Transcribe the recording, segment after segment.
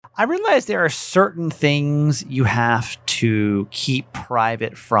I realize there are certain things you have to keep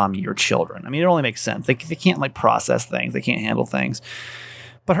private from your children. I mean, it only makes sense. They can't like process things. They can't handle things.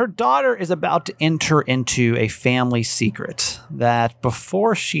 But her daughter is about to enter into a family secret that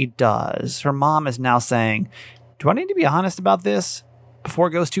before she does, her mom is now saying, do I need to be honest about this before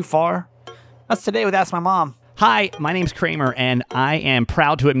it goes too far? That's today with Ask My Mom. Hi, my name's Kramer, and I am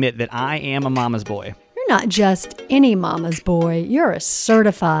proud to admit that I am a mama's boy. You're not just any mama's boy, you're a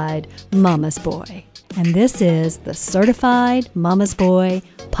certified mama's boy. And this is the Certified Mama's Boy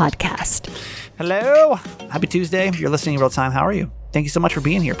Podcast. Hello. Happy Tuesday. If you're listening in real time, how are you? Thank you so much for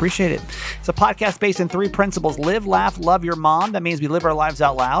being here. Appreciate it. It's a podcast based in 3 principles. Live, laugh, love your mom. That means we live our lives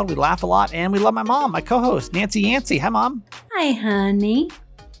out loud. We laugh a lot, and we love my mom, my co-host, Nancy Yancey. Hi, Mom. Hi, honey.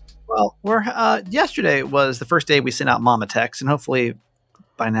 Well, yesterday was the first day we sent out Mama Text, and hopefully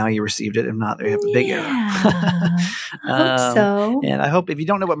by now you received it. If not, they have a big error. I hope so. And I hope if you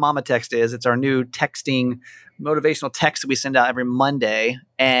don't know what Mama Text is, it's our new texting motivational text that we send out every Monday,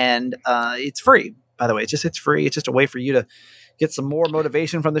 and it's free. By the way, it's free. It's just a way for you to get some more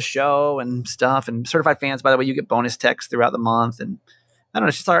motivation from the show and stuff. And certified fans, by the way, you get bonus texts throughout the month. And I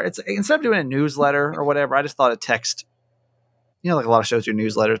don't know, it's instead of doing a newsletter or whatever, I just thought a text. Like a lot of shows do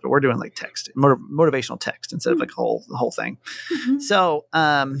newsletters, but we're doing like text, motivational text instead of like the whole thing. Mm-hmm. So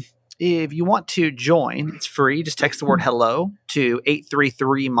if you want to join, it's free. Just text the word hello to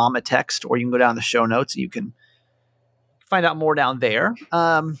 833 Mama Text, or you can go down the show notes and you can find out more down there.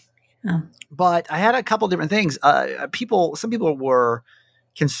 But I had a couple different things. Some people were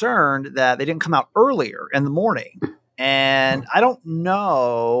concerned that they didn't come out earlier in the morning. And I don't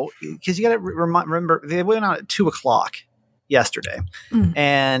know, because you got to remember, they went out at 2:00 yesterday.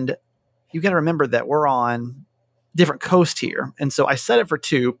 And you got to remember that we're on different coast here. And so I set it for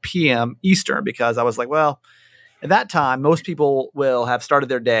 2 p.m. Eastern because I was like, well, at that time, most people will have started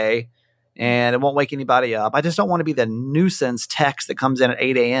their day and it won't wake anybody up. I just don't want to be the nuisance text that comes in at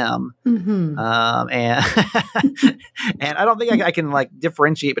 8 a.m. Mm-hmm. And I don't think I can like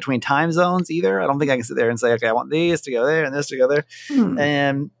differentiate between time zones either. I don't think I can sit there and say, okay, I want these to go there and this to go there.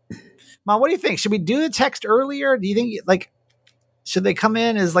 And Mom, what do you think? Should we do the text earlier? Do you think should they come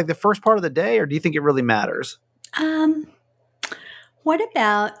in as like the first part of the day, or do you think it really matters? What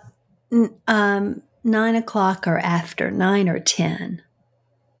about 9 o'clock or after, 9 or 10?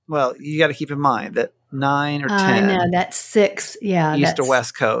 Well, you got to keep in mind that 9 or 10. I know, that's 6. Yeah. East or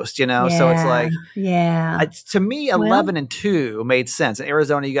West Coast, so it's like, to me, 11 and 2 made sense. In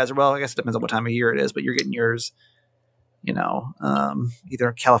Arizona, you guys are, well, I guess it depends on what time of year it is, but you're getting yours,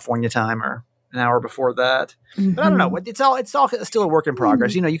 either California time or an hour before that. Mm-hmm. But I don't know. It's all still a work in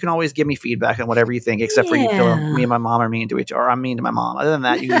progress. You can always give me feedback on whatever you think, except for you feel me and my mom are mean to each other, or I'm mean to my mom. Other than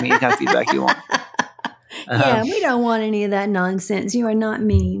that, you can give me any kind of feedback you want. We don't want any of that nonsense. You are not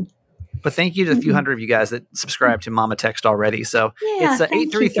mean. But thank you to the few hundred of you guys that subscribe to Mama Text already. So it's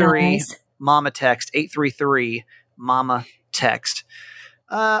 833 Mama Text, 833 Mama Text.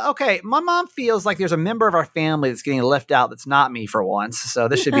 Okay, my mom feels like there's a member of our family that's getting left out that's not me for once. So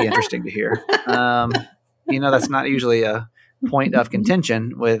this should be interesting to hear. That's not usually a point of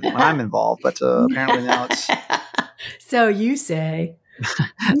contention when I'm involved, but apparently now it's... So you say.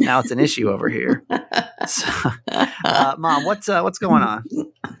 Now it's an issue over here. So, Mom, what's going on?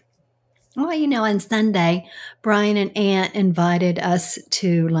 Well, on Sunday, Brian and Aunt invited us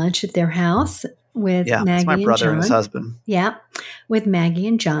to lunch at their house with Maggie and John. Yeah, it's my brother and his husband. Yeah, with Maggie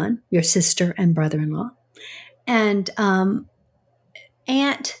and John, your sister and brother-in-law. And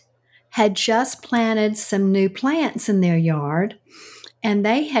Aunt had just planted some new plants in their yard, and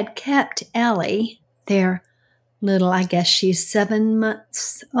they had kept Ellie, their little, I guess she's 7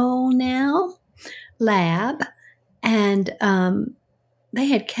 months old now, lab, and they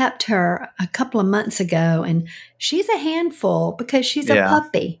had kept her a couple of months ago, and she's a handful because she's a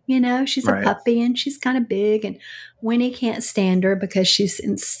puppy, she's a puppy and she's kind of big, and Winnie can't stand her because she's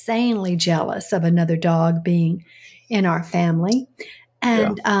insanely jealous of another dog being in our family.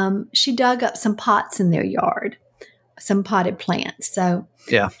 And she dug up some pots in their yard, some potted plants. So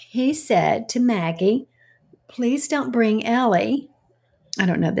he said to Maggie, please don't bring Ellie. I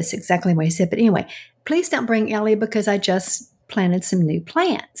don't know this exactly what he said, but anyway, please don't bring Ellie because I just planted some new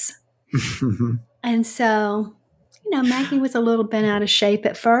plants. And so, Maggie was a little bent out of shape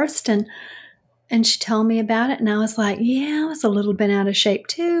at first, and she told me about it, and I was like, I was a little bent out of shape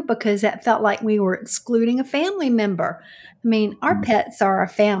too, because that felt like we were excluding a family member. I mean, our pets are our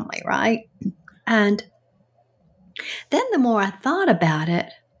family, right? And then the more I thought about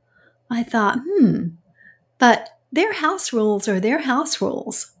it, I thought, but their house rules are their house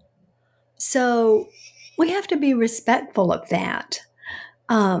rules. So we have to be respectful of that.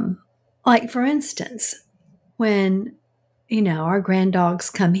 Like, for instance, when, our grand dogs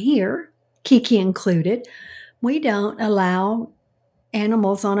come here, Kiki included, we don't allow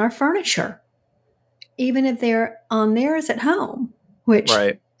animals on our furniture, even if they're on theirs at home, which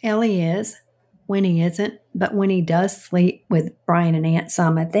Right. Ellie is. Winnie isn't, but Winnie does sleep with Brian and Aunt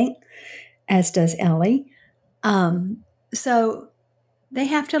some, I think, as does Ellie. So they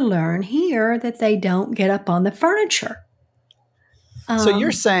have to learn here that they don't get up on the furniture. So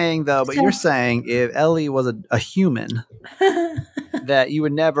you're saying, though, you're saying if Ellie was a human, that you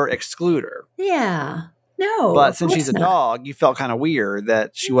would never exclude her. Yeah. No. But since she's a dog, you felt kind of weird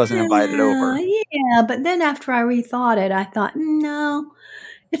that she wasn't invited over. Yeah, but then after I rethought it, I thought, no,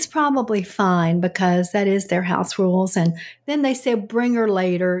 it's probably fine because that is their house rules. And then they said, bring her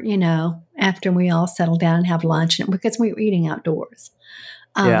later, after we all settle down and have lunch, because we were eating outdoors.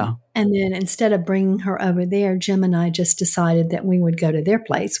 Yeah. And then instead of bringing her over there, Jim and I just decided that we would go to their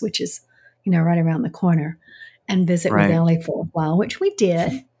place, which is, right around the corner, and visit with Ellie for a while, which we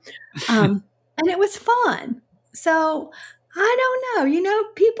did. And it was fun. So I don't know.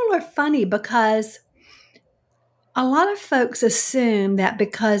 People are funny because a lot of folks assume that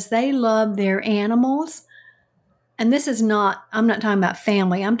because they love their animals, and this is not, I'm not talking about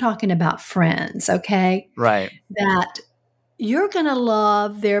family, I'm talking about friends, okay? Right. That you're going to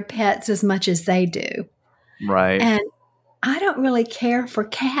love their pets as much as they do. Right. And I don't really care for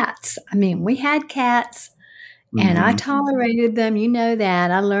cats. I mean, we had cats and I tolerated them. You know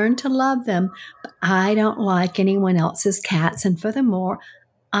that. I learned to love them. But I don't like anyone else's cats. And furthermore,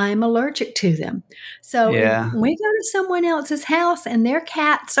 I'm allergic to them. So if we go to someone else's house and their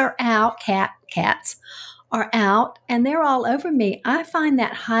cats are out, cats are out, and they're all over me, I find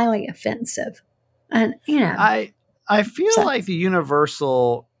that highly offensive. And, I feel like the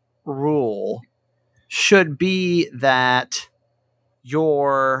universal rule should be that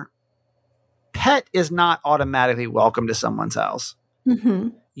your pet is not automatically welcome to someone's house. Mm-hmm.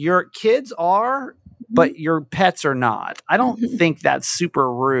 Your kids are, but your pets are not. I don't think that's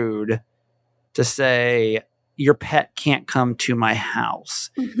super rude to say your pet can't come to my house.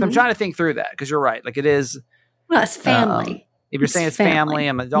 I'm trying to think through that because you're right. Like it is. Well, it's family. If you're saying it's family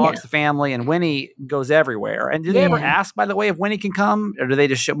and the dog's the family and Winnie goes everywhere. And do they ever ask, by the way, if Winnie can come? Or do they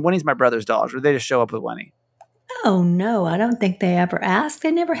just show? Winnie's my brother's dog. Or do they just show up with Winnie? Oh, no. I don't think they ever asked.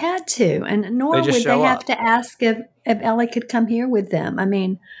 They never had to. And nor would they have to ask if Ellie could come here with them. I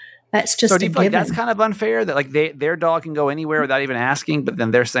mean, that's just so do you feel like that's kind of unfair that like their dog can go anywhere without even asking, but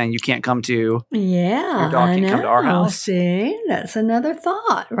then they're saying you can't come to your dog can't come to our house. See, that's another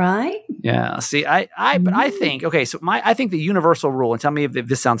thought, right? Yeah. See, but I think I think the universal rule, and tell me if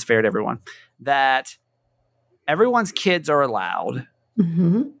this sounds fair to everyone, that everyone's kids are allowed.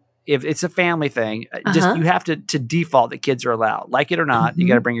 Mm-hmm. If it's a family thing, just you have to default that kids are allowed, like it or not. You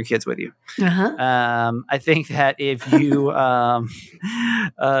got to bring your kids with you. I think that if you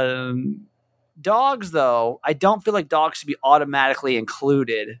dogs, though, I don't feel like dogs should be automatically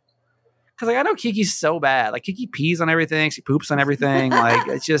included because I know Kiki's so bad. Like Kiki pees on everything, she poops on everything. Like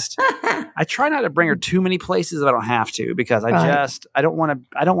it's just, I try not to bring her too many places if I don't have to because I don't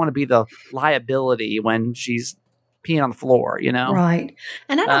want to be the liability when she's peeing on the floor, Right.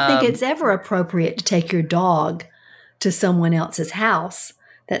 And I don't think it's ever appropriate to take your dog to someone else's house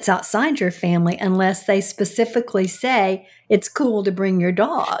that's outside your family unless they specifically say it's cool to bring your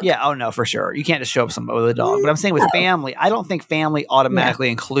dog. Yeah. Oh, no, for sure. You can't just show up somebody with a dog. But I'm saying with family, I don't think family automatically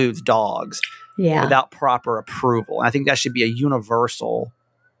includes dogs without proper approval. And I think that should be a universal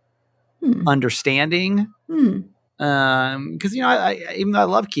understanding. Because, even though I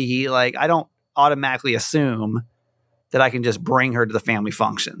love Kiki, like I don't automatically assume that I can just bring her to the family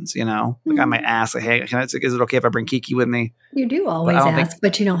functions, Like I might ask, like, hey, is it okay if I bring Kiki with me? You do always ask,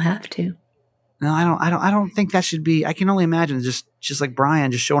 but you don't have to. No, I don't think that should be. I can only imagine just like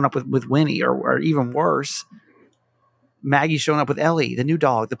Brian just showing up with Winnie, or even worse, Maggie showing up with Ellie, the new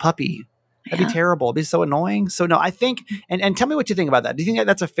dog, the puppy. That'd be terrible. It'd be so annoying. So no, I think, and tell me what you think about that. Do you think that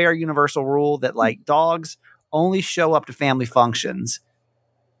that's a fair universal rule that like dogs only show up to family functions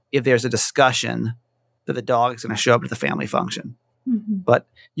if there's a discussion that the dog is going to show up to the family function? But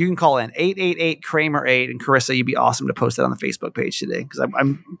you can call in 888-Kramer-8, and Carissa, you'd be awesome to post that on the Facebook page today because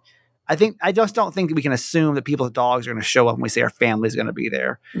I just don't think that we can assume that people's dogs are going to show up when we say our family is going to be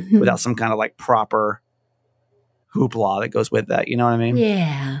there without some kind of like proper hoopla that goes with that. You know what I mean?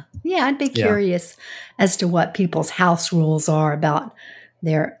 Yeah. I'd be curious as to what people's house rules are about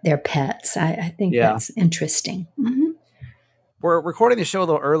their pets. I think that's interesting. We're recording the show a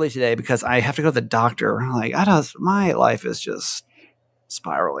little early today because I have to go to the doctor. Like, my life is just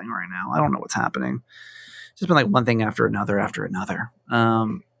spiraling right now. I don't know what's happening. just been like one thing after another.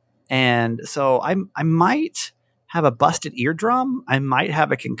 And so I might have a busted eardrum. I might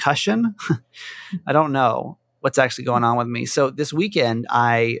have a concussion. I don't know what's actually going on with me. So this weekend,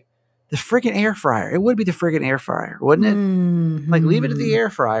 the friggin' air fryer. It would be the friggin' air fryer, wouldn't it? Mm-hmm. Like leave it at the air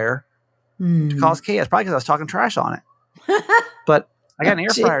fryer to cause chaos. Probably because I was talking trash on it. But I got an air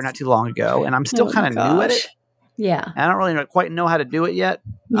fryer not too long ago, and I'm still kind of new at it. Yeah. And I don't really quite know how to do it yet.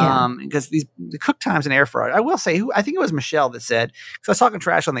 Because the cook times in air fryer. I will say, I think it was Michelle that said, because I was talking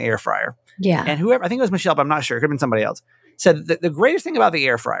trash on the air fryer. Yeah. And whoever, I think it was Michelle, but I'm not sure. It could have been somebody else. Said that the greatest thing about the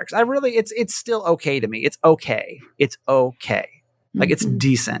air fryer, because it's still okay to me. It's okay. It's okay. Like it's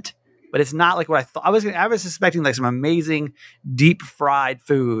decent. But it's not like what I thought. I was suspecting like some amazing deep fried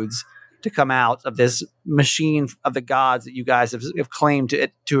foods to come out of this machine of the gods that you guys have claimed to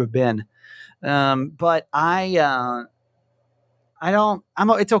have been. But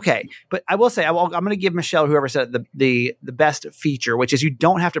it's okay. But I will say, I'm going to give Michelle, whoever said it, the best feature, which is you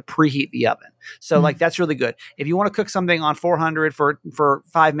don't have to preheat the oven. So like, that's really good. If you want to cook something on 400 for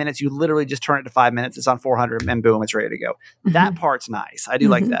 5 minutes, you literally just turn it to 5 minutes. It's on 400 and boom, it's ready to go. That part's nice. I do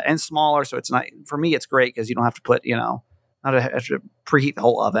like that, and smaller. So it's not, for me, it's great because you don't have to put, not have to preheat the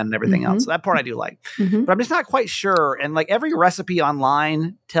whole oven and everything else. So that part I do like, but I'm just not quite sure. And like every recipe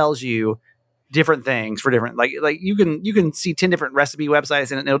online tells you different things for different, like you can see 10 different recipe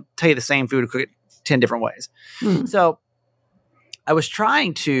websites and it'll tell you the same food to cook it 10 different ways. So I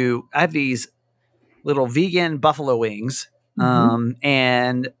have these little vegan buffalo wings,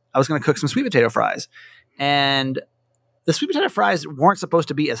 and I was going to cook some sweet potato fries, and the sweet potato fries weren't supposed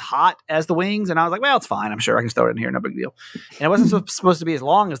to be as hot as the wings. And I was like, well, it's fine. I'm sure I can throw it in here. No big deal. And it wasn't supposed to be as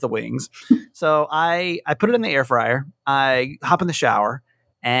long as the wings. So I put it in the air fryer. I hop in the shower.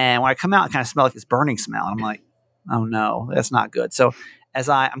 And when I come out, I kind of smell like this burning smell. And I'm like, oh no, that's not good. So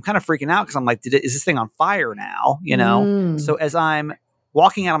I'm kind of freaking out because I'm like, is this thing on fire now? So as I'm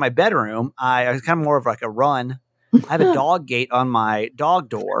walking out of my bedroom, I was kind of more of like a run. I have a dog gate on my dog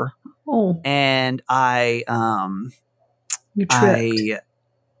door. And I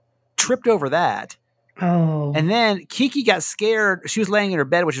tripped over that. And then Kiki got scared. She was laying in her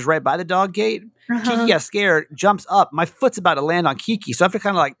bed, which is right by the dog gate. Kiki got scared, jumps up. My foot's about to land on Kiki. So I have to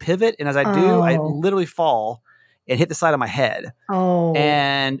kind of like pivot. And as I do, I literally fall and hit the side of my head.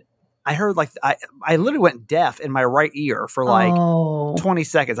 And I heard like, I literally went deaf in my right ear for like 20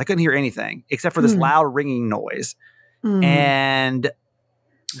 seconds. I couldn't hear anything except for this loud ringing noise. And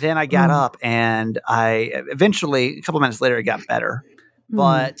then I got up and I eventually, a couple minutes later, it got better.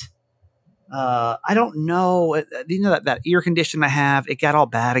 But I don't know, that ear condition I have, it got all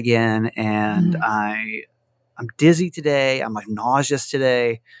bad again. And I'm dizzy today. I'm like nauseous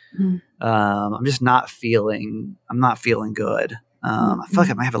today. I'm just not feeling good. I feel like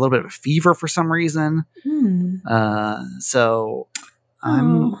I might have a little bit of a fever for some reason. So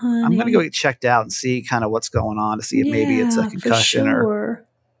I'm going to go get checked out and see kind of what's going on to see if maybe it's a concussion or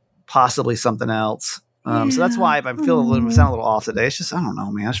possibly something else. So that's why if I'm feeling sound a little off today, it's just, I don't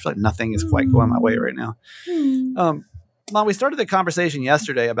know, man. I just feel like nothing is quite going my way right now. Mom, we started the conversation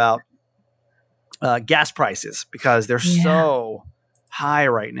yesterday about gas prices because they're so high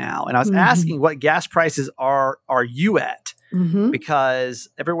right now. And I was asking what gas prices are you at? Because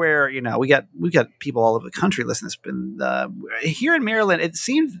everywhere, we got people all over the country listening. It's been here in Maryland. It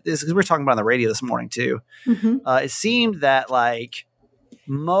seemed this, because we were talking about on the radio this morning too. It seemed that like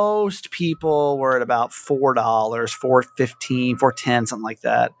most people were at about $4, $4.15, $4.10, something like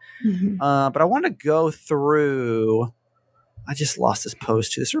that. But I want to go through. I just lost this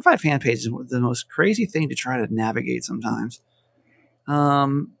post too. The Certified Fan page is the most crazy thing to try to navigate sometimes. I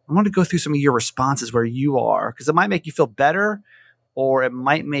want to go through some of your responses where you are, because it might make you feel better or it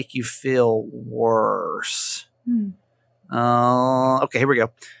might make you feel worse. Okay, here we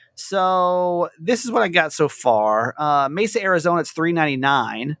go. So this is what I got so far. Mesa, Arizona, it's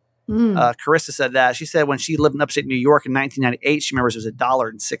 $3.99. Carissa said that. She said when she lived in upstate New York in 1998, she remembers it was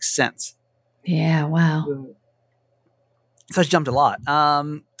 $1.06. Yeah, wow. So it's jumped a lot.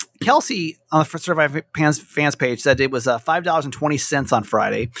 Kelsey on the Survivor fans page said it was $5.20 on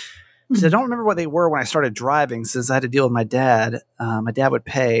Friday. She said, I don't remember what they were when I started driving since I had to deal with my dad. My dad would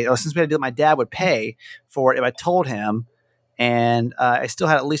pay. Since we had to deal with my dad would pay for it if I told him. And I still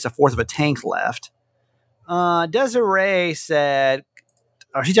had at least a fourth of a tank left. Desiree said,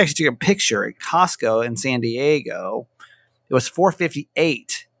 she actually took a picture at Costco in San Diego. It was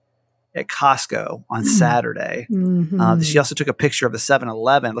 $4.58 at Costco on Saturday. She also took a picture of the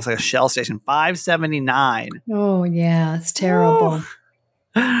 7-Eleven. It looks like a Shell station, $5.79. Oh, yeah, it's terrible.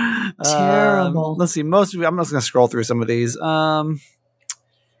 Terrible. Let's see. I'm just going to scroll through some of these.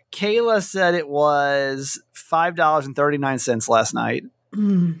 Kayla said it was $5.39 last night.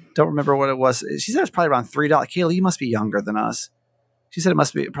 Mm. Don't remember what it was. She said it was probably around $3. Kayla, you must be younger than us. She said it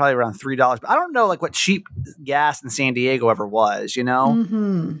must be probably around $3. But I don't know like what cheap gas in San Diego ever was, you know?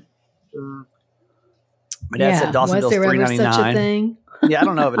 Mm-hmm. My dad said Dawsonville's was there ever such a $3.99. thing? Yeah, I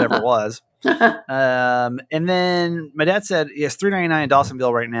don't know if it ever was. And then my dad said it's $3.99 in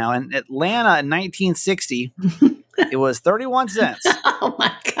Dawsonville right now. In Atlanta in 1960, it was 31 cents. Oh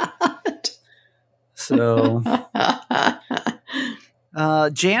my God. So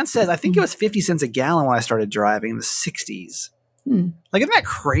Jan says, I think it was 50 cents a gallon when I started driving in the 60s. Like, isn't that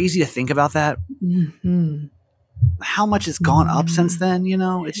crazy to think about that? Mm-hmm. How much has gone up since then? You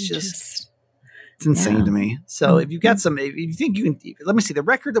know, it's just it's insane to me. So if you've got if you think you can, let me see the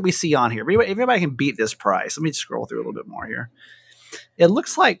record that we see on here. If anybody can beat this price, let me just scroll through a little bit more here. It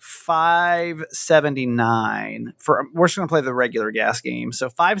looks like $5.79 for. We're just going to play the regular gas game. So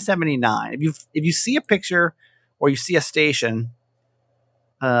 $5.79. If you see a picture or you see a station,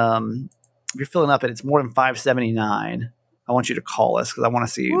 if you're filling up and it's more than $5.79, I want you to call us because I want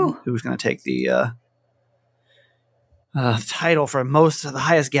to see who's going to take the title for the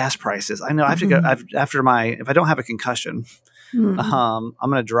highest gas prices. I know I have to go after if I don't have a concussion. I'm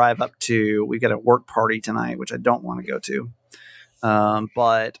going to drive up to. We got a work party tonight, which I don't want to go to.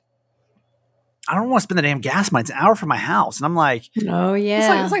 But I don't want to spend the damn gas money. It's an hour from my house. And I'm like, oh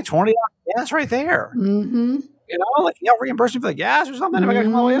yeah, it's like $20 gas right there. Mm-hmm. You know, like y'all reimburse me for the gas or something. If I got to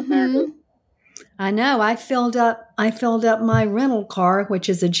come all the way up there. I know. I filled up my rental car, which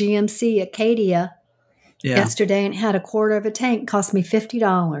is a GMC Acadia, yesterday, and it had a quarter of a tank. Cost me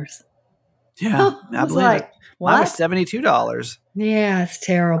 $50. Yeah, I was like, it. What? Mine was $72. Yeah, it's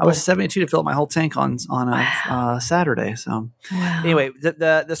terrible. I was $72 to fill up my whole tank on a Saturday. So anyway,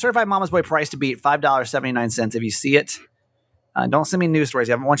 the certified mama's boy price to beat, $5.79. If you see it, don't send me news stories.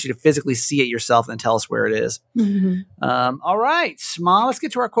 I want you to physically see it yourself and tell us where it is. All right, Ma, let's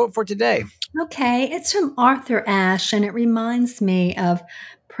get to our quote for today. Okay, it's from Arthur Ashe, and it reminds me of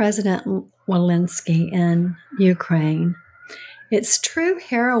President Zelensky in Ukraine. Its true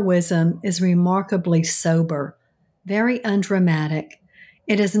heroism is remarkably sober, very undramatic.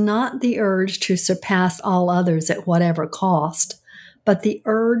 It is not the urge to surpass all others at whatever cost, but the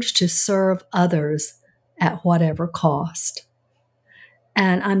urge to serve others at whatever cost.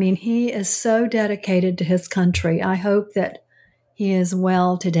 And I mean, he is so dedicated to his country. I hope that he is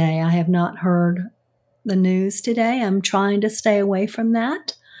well today. I have not heard the news today. I'm trying to stay away from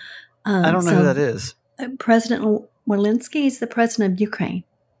that. I don't know who that is. President Zelensky is the president of Ukraine.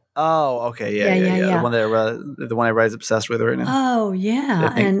 Oh, okay, yeah. The one that everybody's obsessed with right now. Oh,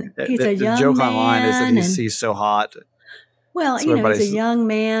 yeah, and he's a young man. The joke online is that he's so hot. Well, so he's a young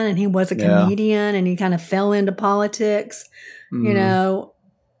man, and he was a comedian, and he kind of fell into politics, you know,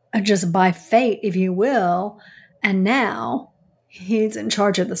 just by fate, if you will. And now he's in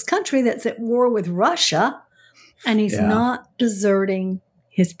charge of this country that's at war with Russia, and he's not deserting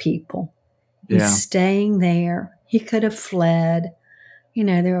his people. He's staying there. He could have fled. You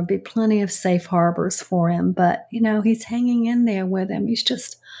know, there would be plenty of safe harbors for him, but, you know, he's hanging in there with him. He's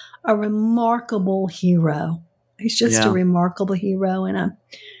just a remarkable hero. He's just a remarkable hero, and I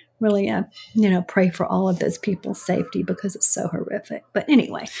really, pray for all of those people's safety because it's so horrific. But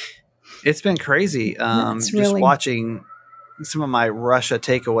anyway. It's been crazy. Just watching some of my Russia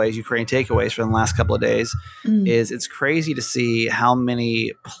takeaways, Ukraine takeaways from the last couple of days, it's crazy to see how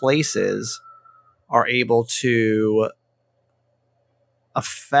many places are able to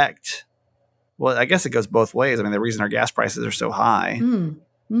affect. Well, I guess it goes both ways. I mean, the reason our gas prices are so high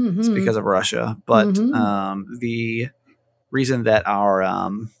is because of Russia. But the reason that our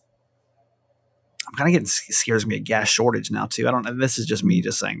I'm kind of getting scared there's going to be a gas shortage now too. I don't know. This is just me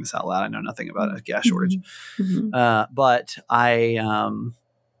just saying this out loud. I know nothing about a gas shortage. But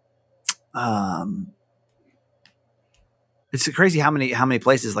it's crazy how many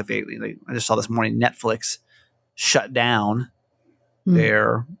places like they I just saw this morning Netflix shut down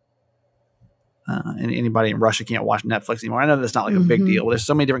their and anybody in Russia can't watch Netflix anymore. I know that's not like a big deal. There's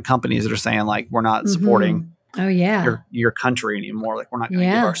so many different companies that are saying like we're not supporting your country anymore. Like we're not going to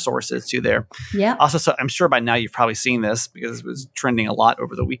give our sources to there. Yeah. Also, so I'm sure by now you've probably seen this because it was trending a lot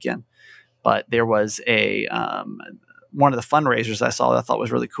over the weekend. But there was a one of the fundraisers I saw that I thought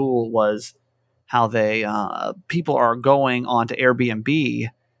was really cool was how they people are going onto Airbnb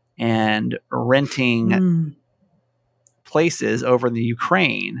and renting places over in the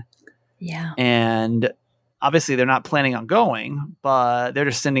Ukraine. Yeah. And obviously they're not planning on going, but they're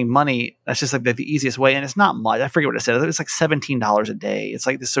just sending money. That's just like the easiest way. And it's not much. I forget what it said. It's like $17 a day. It's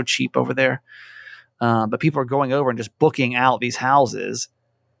like, it's so cheap over there. But people are going over and just booking out these houses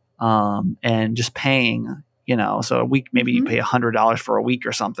and just paying, so a week, maybe you pay $100 for a week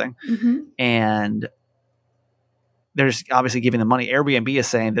or something. And they're just obviously giving the money. Airbnb is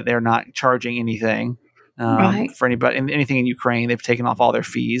saying that they're not charging anything for anybody, anything in Ukraine. They've taken off all their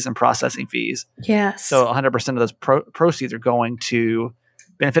fees and processing fees. Yes. So 100% of those proceeds are going to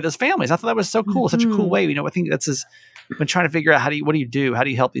benefit those families. I thought that was so cool. Such a cool way. I think been trying to figure out what do you do? How do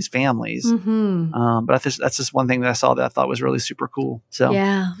you help these families? But that's just one thing that I saw that I thought was really super cool. So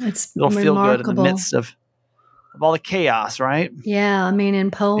yeah, it's it'll remarkable. feel good in the midst of all the chaos, right? Yeah. I mean,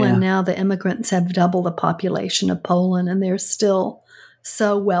 in Poland now, the immigrants have double the population of Poland, and they're still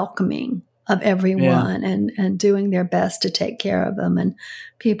so welcoming of everyone and doing their best to take care of them. And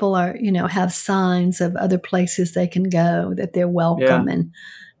people are, have signs of other places they can go that they're welcome, and,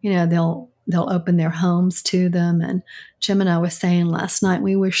 they'll open their homes to them. And Jim and I was saying last night,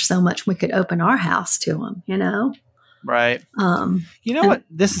 we wish so much we could open our house to them, Right. What?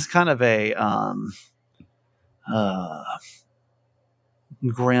 This is kind of a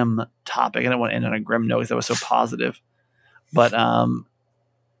grim topic. I don't want to end on a grim note because that was so positive. But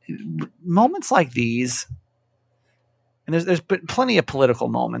moments like these, and there's been plenty of political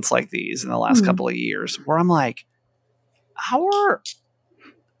moments like these in the last couple of years where I'm like,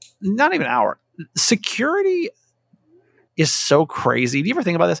 security is so crazy. Do you ever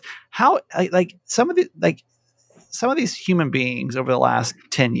think about this? How some of these human beings over the last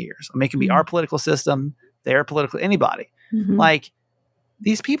 10 years, it can be our political system, their political, anybody, like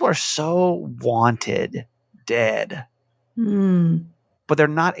these people are so wanted dead, but they're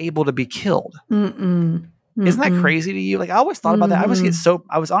not able to be killed. Isn't that crazy to you? Like I always thought about that.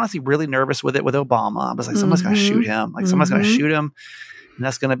 I was honestly really nervous with Obama. I was like, someone's going to shoot him. Like someone's going to shoot him. And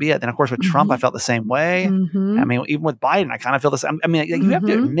that's going to be it. Then, of course, with Trump, I felt the same way. I mean, even with Biden, I kind of feel the same. I mean, you have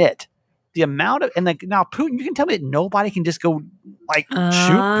to admit the amount of, and now Putin, you can tell me that nobody can just go shoot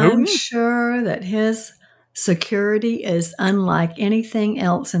Putin? I'm sure that his security is unlike anything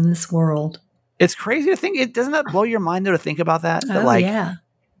else in this world. It's crazy to think. Doesn't that blow your mind, though, to think about that? That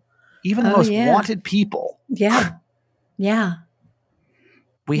even the most wanted people. Yeah.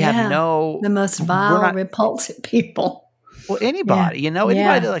 We have the most vile, repulsive people. Well, anybody,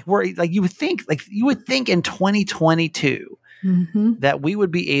 anybody that you would think in 2022 that we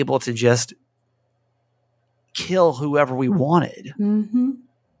would be able to just kill whoever we wanted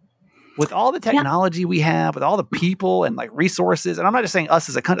with all the technology we have, with all the people and resources. And I'm not just saying us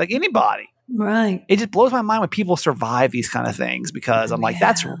as a country, anybody. Right. It just blows my mind when people survive these kind of things because I'm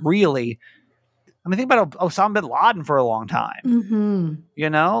that's really. I mean, think about Osama bin Laden for a long time.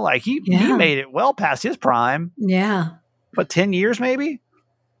 He made it well past his prime. Yeah. What, 10 years maybe?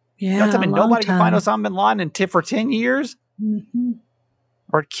 Yeah. Nobody can find Osama bin Laden for 10 years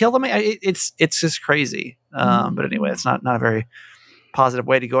or kill him. It's just crazy. But anyway, it's not a very positive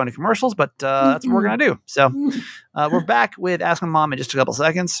way to go into commercials, but that's what we're going to do. So we're back with Ask My Mom in just a couple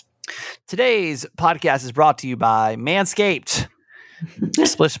seconds. Today's podcast is brought to you by Manscaped.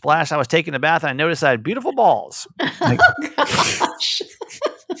 Splish splash. I was taking a bath and I noticed I had beautiful balls. Gosh.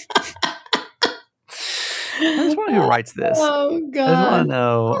 I just wonder who writes this. Oh, God. I want to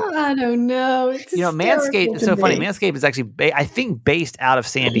know. I don't know. It's Manscaped is so funny. Manscaped is actually, I think, based out of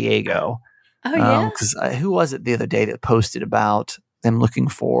San Diego. Oh, yeah? Because who was it the other day that posted about them looking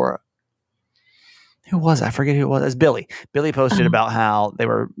for, who was it? I forget who it was. It was Billy. Billy posted about how they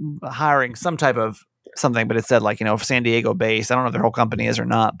were hiring some type of something, but it said San Diego based. I don't know if their whole company is or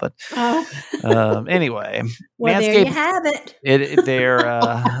not, but anyway. Well, Manscaped, there you have it.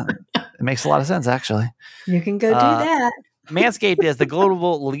 It makes a lot of sense, actually. You can go do that. Manscaped is the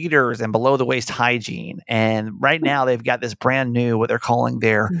global leaders in below the waist hygiene. And right now they've got this brand new, what they're calling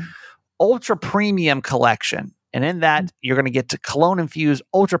their ultra premium collection. And in that, you're going to get to cologne-infused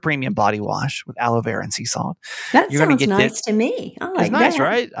ultra-premium body wash with aloe vera and sea salt. That sounds nice to me. I like it's nice, that.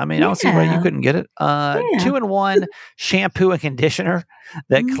 right? I mean, I don't see why you couldn't get it. 2-in-1 shampoo and conditioner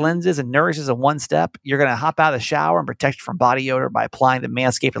that cleanses and nourishes in one step. You're going to hop out of the shower and protect you from body odor by applying the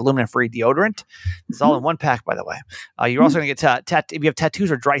Manscaped aluminum-free deodorant. It's all in one pack, by the way. You're also going to get, if you have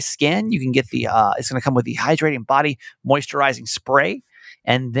tattoos or dry skin, you can get it's going to come with the hydrating body moisturizing spray.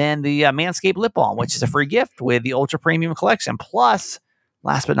 And then the Manscaped Lip Balm, which is a free gift with the Ultra Premium Collection. Plus,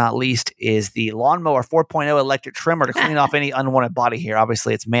 last but not least, is the Lawnmower 4.0 electric trimmer to clean off any unwanted body hair.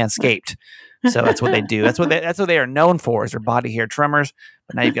 Obviously, it's Manscaped. So that's what they do. That's what they are known for, is their body hair trimmers.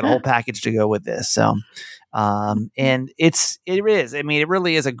 But now you've got a whole package to go with this. So, and it is. I mean, it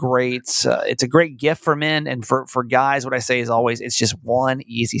really is it's a great gift for men. And for guys, what I say is always, it's just one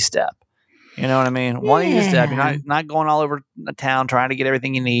easy step. You know what I mean? One easy step. You're not going all over the town trying to get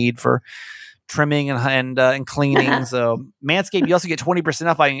everything you need for trimming and cleaning. So Manscaped, you also get 20%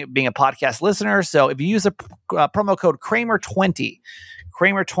 off by being a podcast listener. So if you use a promo code Kramer20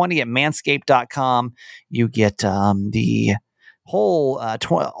 at manscaped.com, you get the whole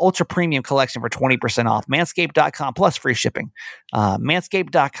ultra premium collection for 20% off. Manscaped.com plus free shipping.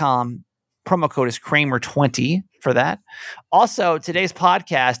 Manscaped.com. Promo code is Kramer20 for that. Also, today's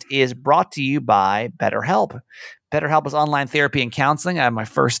podcast is brought to you by BetterHelp. BetterHelp is online therapy and counseling. I have my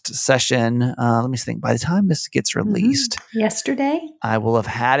first session. Let me think. By the time this gets released, yesterday, I will have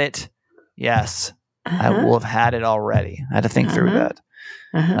had it. Yes, I will have had it already. I had to think through that.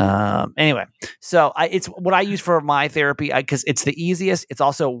 Anyway, so it's what I use for my therapy because it's the easiest. It's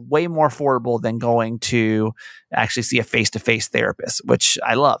also way more affordable than going to actually see a face-to-face therapist, which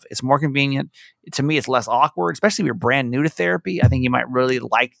I love. It's more convenient. To me, it's less awkward, especially if you're brand new to therapy. I think you might really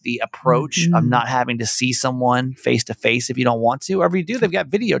like the approach of not having to see someone face-to-face if you don't want to. Or if you do, they've got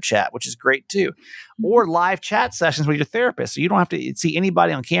video chat, which is great too. Or live chat sessions with your therapist. So you don't have to see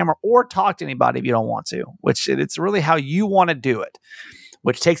anybody on camera or talk to anybody if you don't want to, which it's really how you want to do it,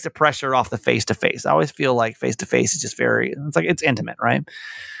 which takes the pressure off the face-to-face. I always feel like face-to-face is just it's intimate, right?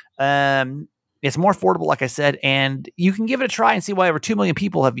 It's more affordable, like I said, and you can give it a try and see why over 2 million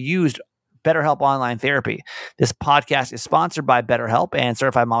people have used BetterHelp Online Therapy. This podcast is sponsored by BetterHelp, and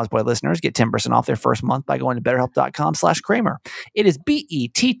Certified Mama's Boy listeners get 10% off their first month by going to betterhelp.com/Kramer. It is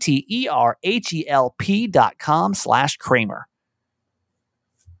BetterHelp.com/Kramer.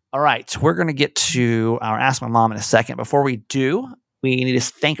 All right, we're going to get to our Ask My Mom in a second. Before we do, we need to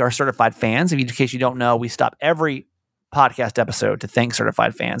thank our certified fans. In case you don't know, we stop every podcast episode to thank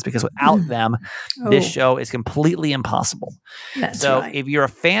certified fans because without them, this show is completely impossible. So if you're a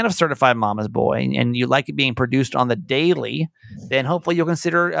fan of Certified Mama's Boy and you like it being produced on the daily, then hopefully you'll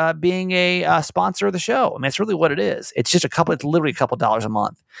consider being a sponsor of the show. I mean, that's really what it is. It's just it's literally a couple dollars a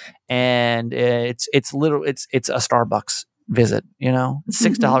month. And it's a Starbucks visit, it's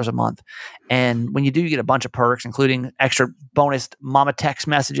 $6 a month. And when you do, you get a bunch of perks, including extra bonus mama text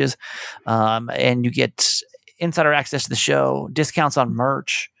messages. And you get insider access to the show, discounts on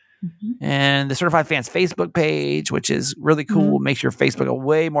merch, and the Certified Fans Facebook page, which is really cool. Makes your Facebook a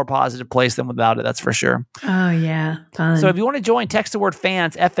way more positive place than without it. That's for sure. Oh, yeah. Fun. So if you want to join, text the word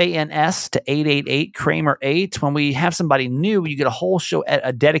fans, FANS, to 888-Kramer8. When we have somebody new, you get a whole show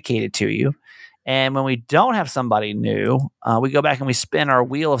dedicated to you. And when we don't have somebody new, we go back and we spin our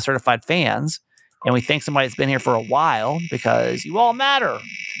wheel of certified fans, and we thank somebody that's been here for a while because you all matter.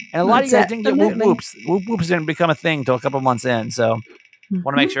 And a lot of you guys didn't get whoop whoops. Whoop whoops didn't become a thing until a couple months in. So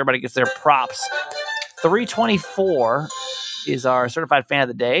want to make sure everybody gets their props. 324 is our certified fan of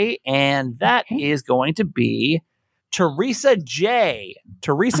the day, and that is going to be Teresa J.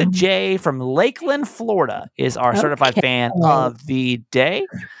 Teresa J. from Lakeland, Florida is our certified fan of the day.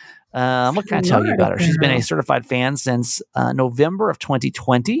 What can I tell you about her? She's been a certified fan since November of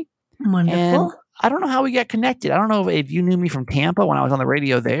 2020. Wonderful. And I don't know how we got connected. I don't know if you knew me from Tampa when I was on the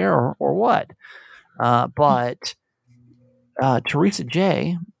radio there or what. But Teresa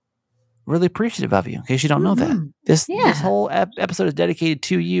J., really appreciative of you, in case you don't know that. This whole episode is dedicated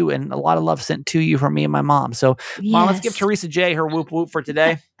to you, and a lot of love sent to you from me and my mom. So, Mom, let's give Teresa J. her whoop whoop for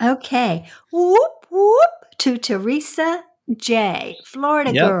today. Okay. Whoop whoop to Teresa J.,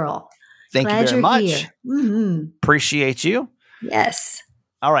 Florida girl. Thank you very much. Appreciate you. Yes.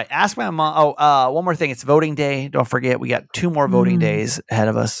 All right. Ask my mom. Oh, one more thing. It's voting day. Don't forget, we got 2 more voting days ahead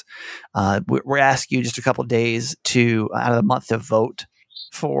of us. We're asking you just a couple days out of the month to vote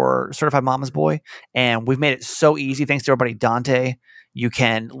for Certified Mama's Boy. And we've made it so easy. Thanks to everybody, Dante. You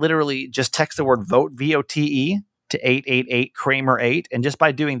can literally just text the word vote, VOTE, to 888-Kramer8. And just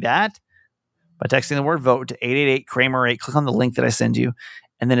by doing that, by texting the word vote to 888-Kramer8, click on the link that I send you,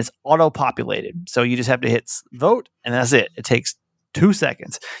 and then it's auto-populated. So you just have to hit vote, and that's it. It takes 2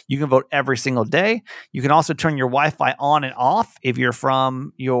 seconds. You can vote every single day. You can also turn your Wi-Fi on and off if you're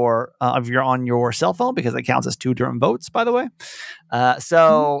on your cell phone, because it counts as 2 different votes, by the way.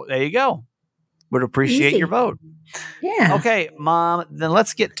 So there you go. Would appreciate your vote. Yeah. Okay, Mom, then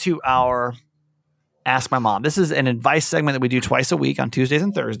let's get to our Ask My Mom. This is an advice segment that we do twice a week on Tuesdays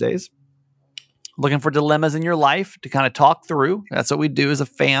and Thursdays. Looking for dilemmas in your life to kind of talk through. That's what we do as a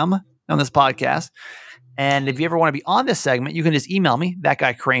fam on this podcast. And if you ever want to be on this segment, you can just email me,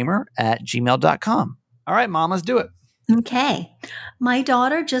 thatguykramer@gmail.com. All right, Mom, let's do it. Okay. My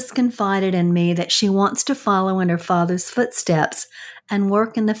daughter just confided in me that she wants to follow in her father's footsteps and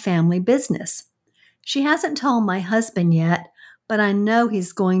work in the family business. She hasn't told my husband yet, but I know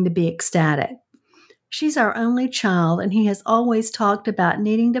he's going to be ecstatic. She's our only child, and he has always talked about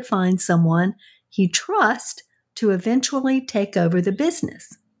needing to find someone he trusts to eventually take over the business.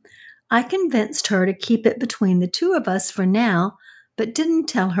 I convinced her to keep it between the two of us for now, but didn't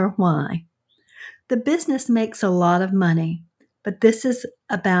tell her why. The business makes a lot of money, but this is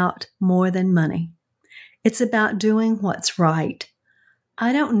about more than money. It's about doing what's right.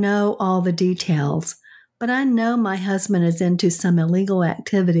 I don't know all the details, but I know my husband is into some illegal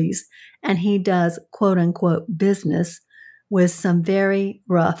activities and he does quote unquote business with some very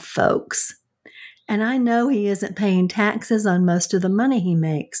rough folks. And I know he isn't paying taxes on most of the money he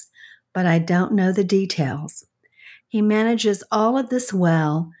makes, but I don't know the details. He manages all of this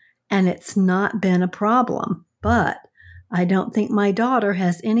well, and it's not been a problem, but I don't think my daughter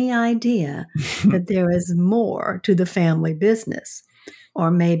has any idea that there is more to the family business. Or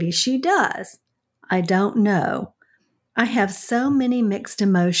maybe she does. I don't know. I have so many mixed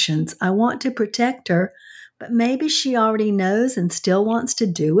emotions. I want to protect her, but maybe she already knows and still wants to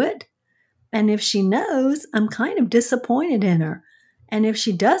do it. And if she knows, I'm kind of disappointed in her. And if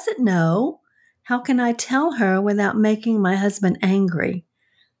she doesn't know, how can I tell her without making my husband angry?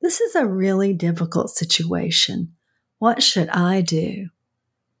 This is a really difficult situation. What should I do?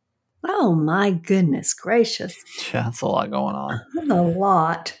 Oh my goodness gracious. Yeah, that's a lot going on. That's a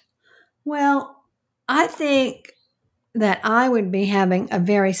lot. Well, I think that I would be having a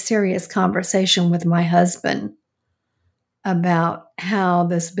very serious conversation with my husband about how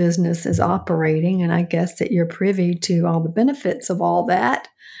this business is operating. And I guess that you're privy to all the benefits of all that,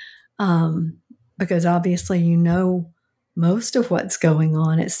 because obviously you know most of what's going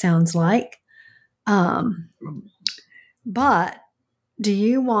on, it sounds like. But do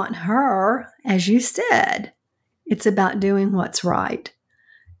you want her, as you said, it's about doing what's right.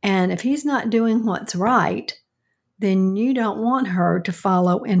 And if he's not doing what's right, then you don't want her to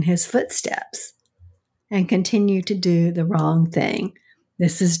follow in his footsteps and continue to do the wrong thing.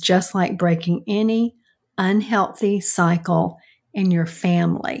 This is just like breaking any unhealthy cycle in your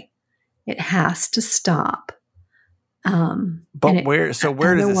family. It has to stop. But where does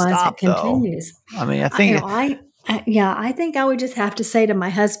it stop, though? I mean, I think I think I would just have to say to my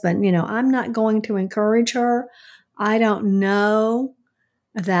husband, I'm not going to encourage her. I don't know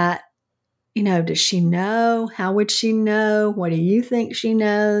that, does she know? How would she know? What do you think she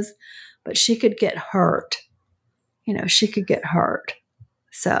knows? But she could get hurt. She could get hurt.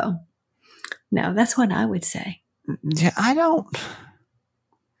 So, no, that's what I would say. Yeah,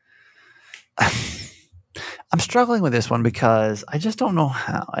 I'm struggling with this one because I just don't know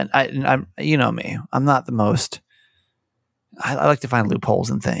how. And I'm, you know me, I'm not the most. I like to find loopholes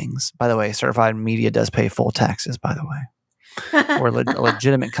in things. By the way, certified media does pay full taxes. By the way, we're a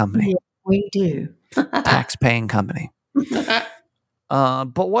legitimate company. Yeah, we do. Tax-paying company.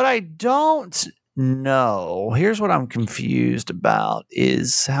 But what I don't know, here's what I'm confused about,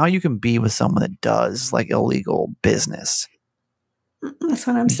 is how you can be with someone that does like illegal business. That's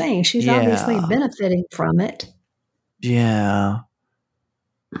what I'm saying. She's obviously benefiting from it. Yeah.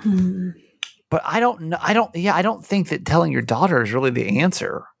 But I don't know. I don't think that telling your daughter is really the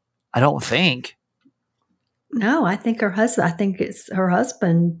answer. I don't think. No, I think it's her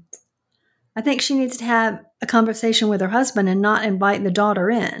husband. I think she needs to have a conversation with her husband and not invite the daughter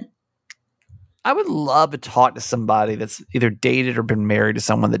in. I would love to talk to somebody that's either dated or been married to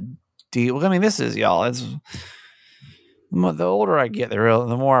someone that deals. I mean, this is, y'all. It's the older I get,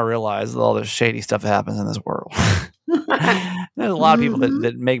 the more I realize all the shady stuff that happens in this world. There's a lot of people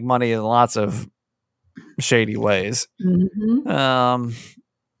that make money in lots of shady ways. Mm-hmm.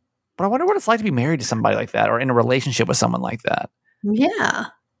 But I wonder what it's like to be married to somebody like that or in a relationship with someone like that. Yeah.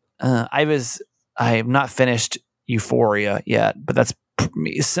 I have not finished Euphoria yet, but that's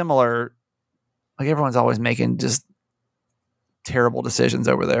similar. Like everyone's always making just terrible decisions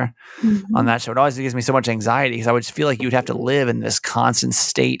over there on that show. It always gives me so much anxiety because I would just feel like you'd have to live in this constant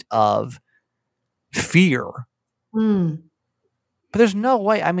state of fear. But there's no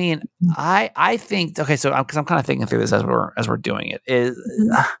way. I mean, I think, okay, so because I'm kind of thinking through this as we're doing it, is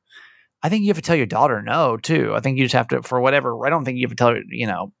I think you have to tell your daughter no too. I think you just have to, for whatever, I don't think you have to tell her,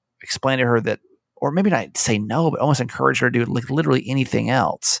 explain to her that, or maybe not say no, but almost encourage her to do like literally anything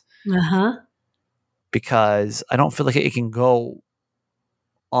else. Because I don't feel like it can go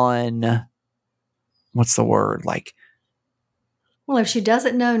on. What's the word? Like, well, if she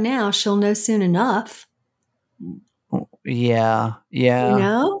doesn't know now, she'll know soon enough. Yeah.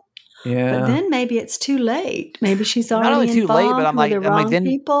 Yeah. But then maybe it's too late. Maybe she's already not only too late, but I'm like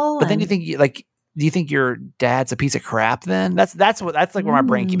people. But then you think do you think your dad's a piece of crap? Then that's like where my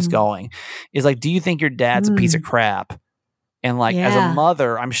brain keeps going. Is like, do you think your dad's a piece of crap? And like as a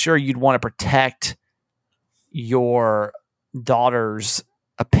mother, I'm sure you'd want to protect your daughter's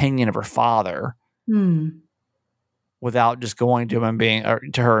opinion of her father. without just going to him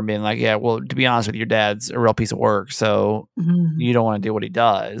and to her and being like, yeah, well, to be honest with you, your dad's a real piece of work, so you don't want to do what he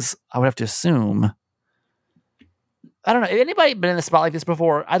does. I would have to assume. I don't know. If anybody been in a spot like this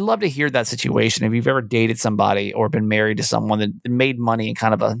before, I'd love to hear that situation. If you've ever dated somebody or been married to someone that made money in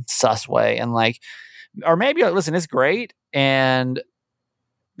kind of a sus way, and like, or maybe like, listen, it's great, and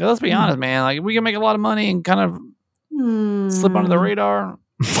let's be honest, man, like we can make a lot of money and kind of slip under the radar.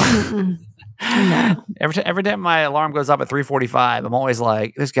 No. Every time my alarm goes up at 3:45, I'm always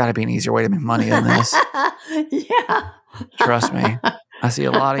like, there's got to be an easier way to make money than this. Yeah. Trust me. I see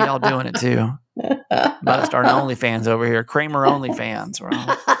a lot of y'all doing it too. About to start an OnlyFans over here. Kramer OnlyFans. Where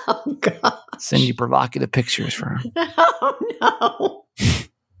I'll Oh, God. send you provocative pictures for Oh, no.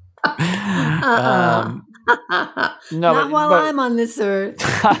 no, Not while I'm on this earth.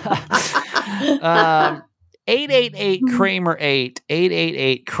 888 Kramer 8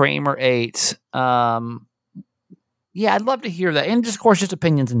 888 Kramer 8. Yeah, I'd love to hear that, and just of course, just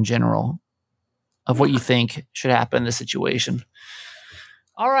opinions in general of what you think should happen in this situation.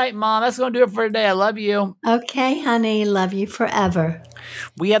 All right, Mom, that's going to do it for today. I love you. Okay, honey. Love you forever.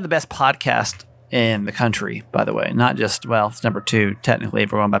 We have the best podcast in the country, by the way. Not just, well, it's number 2, technically,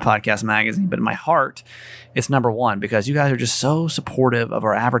 if we're going by Podcast Magazine, but in my heart, it's number 1 because you guys are just so supportive of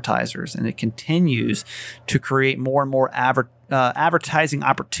our advertisers, and it continues to create more and more advertising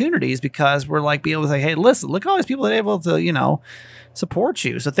opportunities because we're like being able to say, hey, listen, look at all these people that are able to, support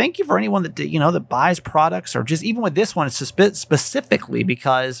you. So thank you for anyone that, that buys products, or just even with this one specifically,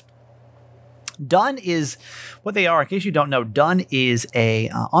 because Done is what they are. In case you don't know, Done is a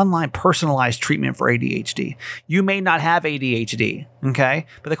online personalized treatment for ADHD. You may not have ADHD, okay?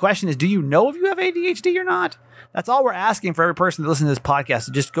 But the question is, do you know if you have ADHD or not? That's all we're asking for every person that listens to this podcast,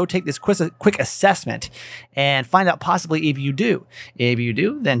 to just go take this quick assessment and find out possibly if you do. If you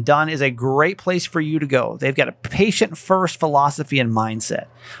do, then Done is a great place for you to go. They've got a patient-first philosophy and mindset.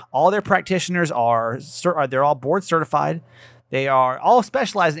 All their practitioners they're all board certified. They are all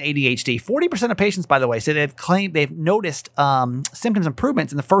specialized in ADHD. 40% of patients, by the way, say they've noticed symptoms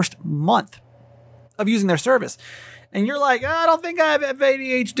improvements in the first month of using their service. And you're like, I don't think I have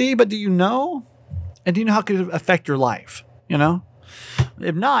ADHD, but do you know? And do you know how it could affect your life?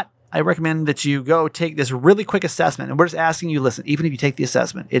 If not, I recommend that you go take this really quick assessment. And we're just asking you, listen, even if you take the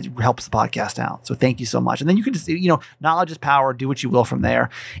assessment, it helps the podcast out. So thank you so much. And then you can just, knowledge is power. Do what you will from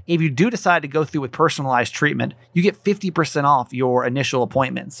there. If you do decide to go through with personalized treatment, you get 50% off your initial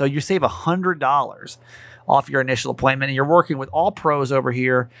appointment. So you save $100 off your initial appointment, and you're working with all pros over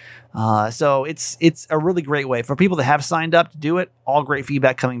here. So it's a really great way for people that have signed up to do it. All great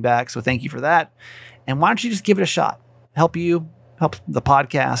feedback coming back. So thank you for that. And why don't you just give it a shot? Help the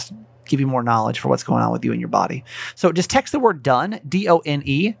podcast, give you more knowledge for what's going on with you and your body. So just text the word DONE,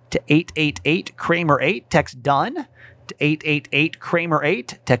 DONE, to 888 Kramer 8. Text DONE to 888 Kramer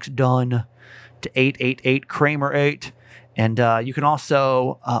 8. Text DONE to 888 Kramer 8. And you can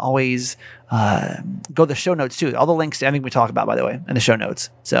also always go to the show notes too. All the links to everything we talk about, by the way, in the show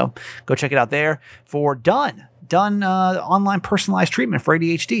notes. So go check it out there for Done online personalized treatment for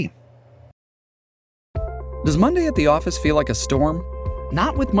ADHD. Does Monday at the office feel like a storm?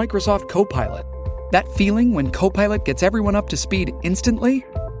 Not with Microsoft Copilot. That feeling when Copilot gets everyone up to speed instantly?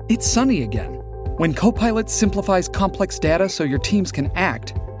 It's sunny again. When Copilot simplifies complex data so your teams can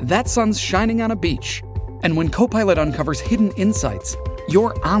act, that sun's shining on a beach. And when Copilot uncovers hidden insights,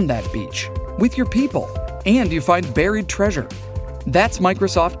 you're on that beach with your people, and you find buried treasure. That's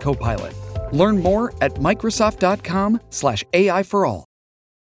Microsoft Copilot. Learn more at Microsoft.com/AI for all.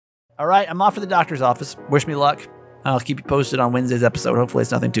 All right, I'm off to the doctor's office. Wish me luck. I'll keep you posted on Wednesday's episode. Hopefully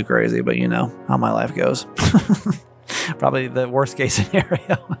it's nothing too crazy, but you know how my life goes. Probably the worst case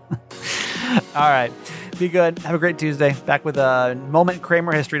scenario. All right, be good. Have a great Tuesday. Back with a moment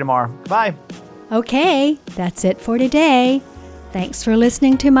Kramer history tomorrow. Bye. Okay, that's it for today. Thanks for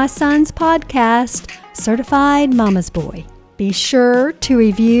listening to my son's podcast, Certified Mama's Boy. Be sure to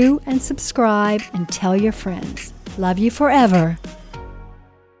review and subscribe and tell your friends. Love you forever.